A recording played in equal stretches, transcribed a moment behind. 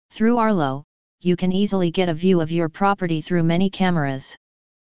Through Arlo, you can easily get a view of your property through many cameras.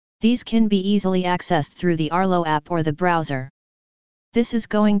 These can be easily accessed through the Arlo app or the browser. This is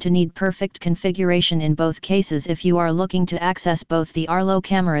going to need perfect configuration in both cases if you are looking to access both the Arlo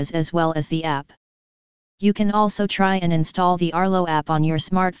cameras as well as the app. You can also try and install the Arlo app on your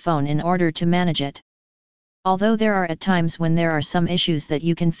smartphone in order to manage it. Although there are at times when there are some issues that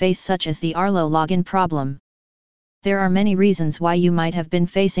you can face, such as the Arlo login problem. There are many reasons why you might have been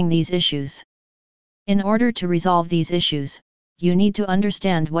facing these issues. In order to resolve these issues, you need to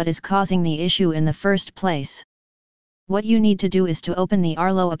understand what is causing the issue in the first place. What you need to do is to open the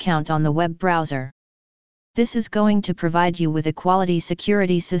Arlo account on the web browser. This is going to provide you with a quality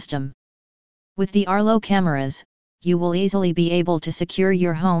security system. With the Arlo cameras, you will easily be able to secure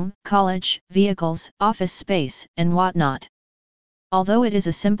your home, college, vehicles, office space, and whatnot. Although it is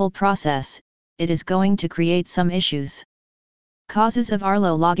a simple process, it is going to create some issues. Causes of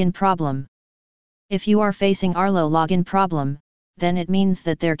Arlo login problem. If you are facing Arlo login problem, then it means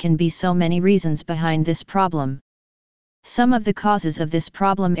that there can be so many reasons behind this problem. Some of the causes of this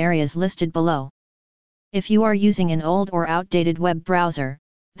problem areas listed below. If you are using an old or outdated web browser,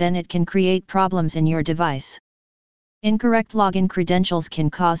 then it can create problems in your device. Incorrect login credentials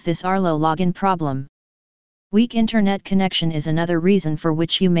can cause this Arlo login problem. Weak internet connection is another reason for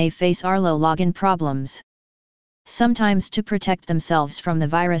which you may face Arlo login problems. Sometimes, to protect themselves from the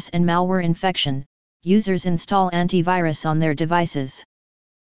virus and malware infection, users install antivirus on their devices.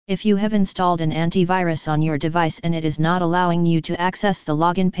 If you have installed an antivirus on your device and it is not allowing you to access the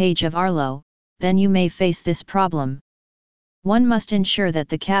login page of Arlo, then you may face this problem. One must ensure that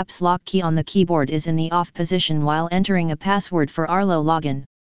the caps lock key on the keyboard is in the off position while entering a password for Arlo login.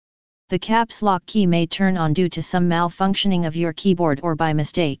 The caps lock key may turn on due to some malfunctioning of your keyboard or by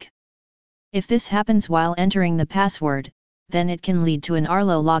mistake. If this happens while entering the password, then it can lead to an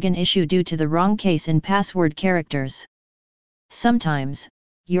Arlo login issue due to the wrong case in password characters. Sometimes,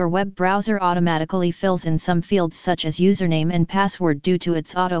 your web browser automatically fills in some fields such as username and password due to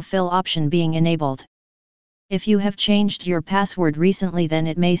its autofill option being enabled. If you have changed your password recently, then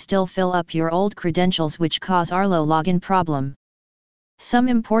it may still fill up your old credentials, which cause Arlo login problem. Some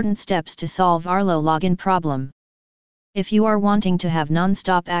important steps to solve Arlo login problem. If you are wanting to have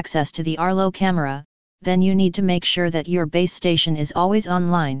non-stop access to the Arlo camera, then you need to make sure that your base station is always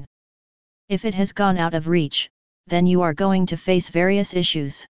online. If it has gone out of reach, then you are going to face various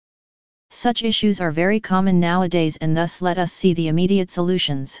issues. Such issues are very common nowadays, and thus let us see the immediate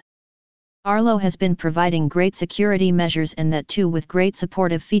solutions. Arlo has been providing great security measures, and that too with great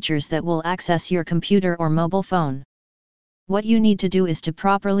supportive features that will access your computer or mobile phone. What you need to do is to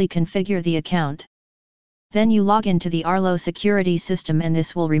properly configure the account. Then you log into the Arlo security system, and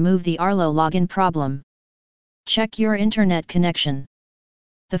this will remove the Arlo login problem. Check your internet connection.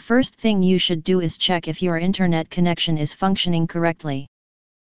 The first thing you should do is check if your internet connection is functioning correctly.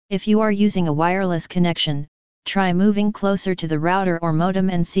 If you are using a wireless connection, try moving closer to the router or modem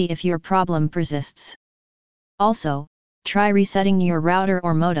and see if your problem persists. Also, try resetting your router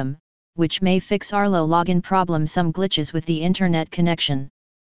or modem, which may fix Arlo login problem. Some glitches with the internet connection.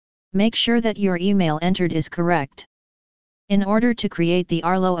 Make sure that your email entered is correct. In order to create the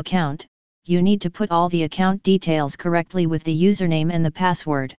Arlo account, you need to put all the account details correctly with the username and the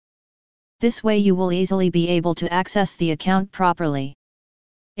password. This way you will easily be able to access the account properly.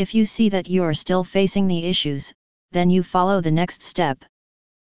 If you see that you are still facing the issues, then you follow the next step.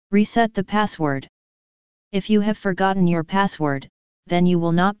 Reset the password. If you have forgotten your password, then you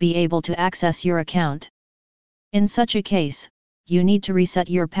will not be able to access your account. In such a case, you need to reset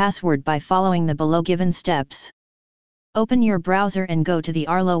your password by following the below given steps. Open your browser and go to the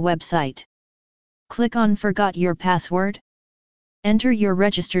Arlo website. Click on Forgot Your Password. Enter your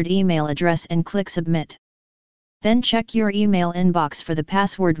registered email address and click Submit. Then check your email inbox for the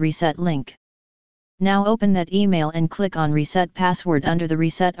password reset link. Now open that email and click on Reset Password under the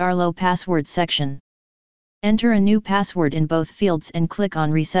Reset Arlo Password section. Enter a new password in both fields and click on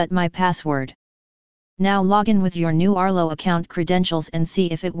Reset My Password. Now log in with your new Arlo account credentials and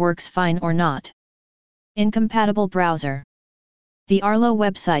see if it works fine or not. Incompatible browser. The Arlo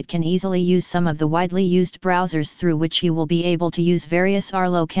website can easily use some of the widely used browsers through which you will be able to use various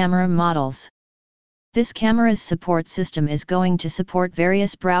Arlo camera models. This camera's support system is going to support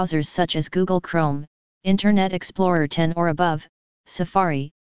various browsers such as Google Chrome, Internet Explorer 10 or above,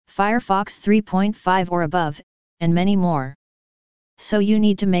 Safari, Firefox 3.5 or above, and many more. So you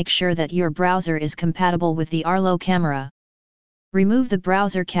need to make sure that your browser is compatible with the Arlo camera. Remove the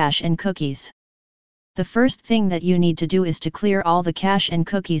browser cache and cookies. The first thing that you need to do is to clear all the cache and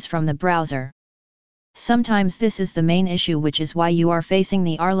cookies from the browser. Sometimes this is the main issue, which is why you are facing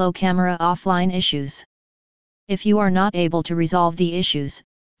the Arlo camera offline issues. If you are not able to resolve the issues,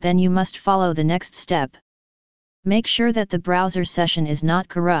 then you must follow the next step. Make sure that the browser session is not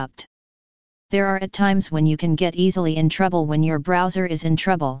corrupt. There are at times when you can get easily in trouble when your browser is in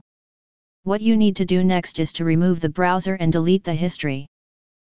trouble. What you need to do next is to remove the browser and delete the history.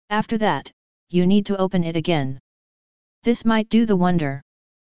 After that, you need to open it again. This might do the wonder.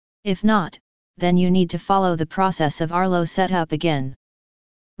 If not, then you need to follow the process of Arlo setup again.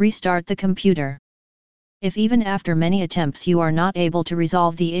 Restart the computer. If even after many attempts you are not able to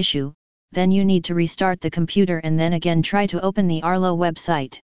resolve the issue, then you need to restart the computer and then again try to open the Arlo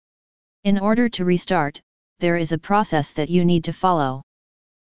website. In order to restart, there is a process that you need to follow.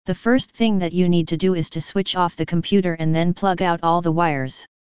 The first thing that you need to do is to switch off the computer and then plug out all the wires.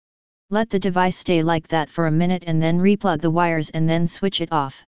 Let the device stay like that for a minute and then replug the wires and then switch it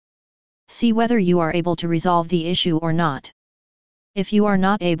off. See whether you are able to resolve the issue or not. If you are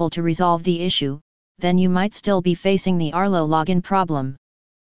not able to resolve the issue, then you might still be facing the Arlo login problem.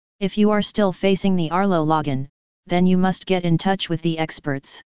 If you are still facing the Arlo login, then you must get in touch with the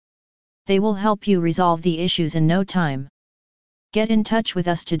experts. They will help you resolve the issues in no time. Get in touch with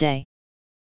us today.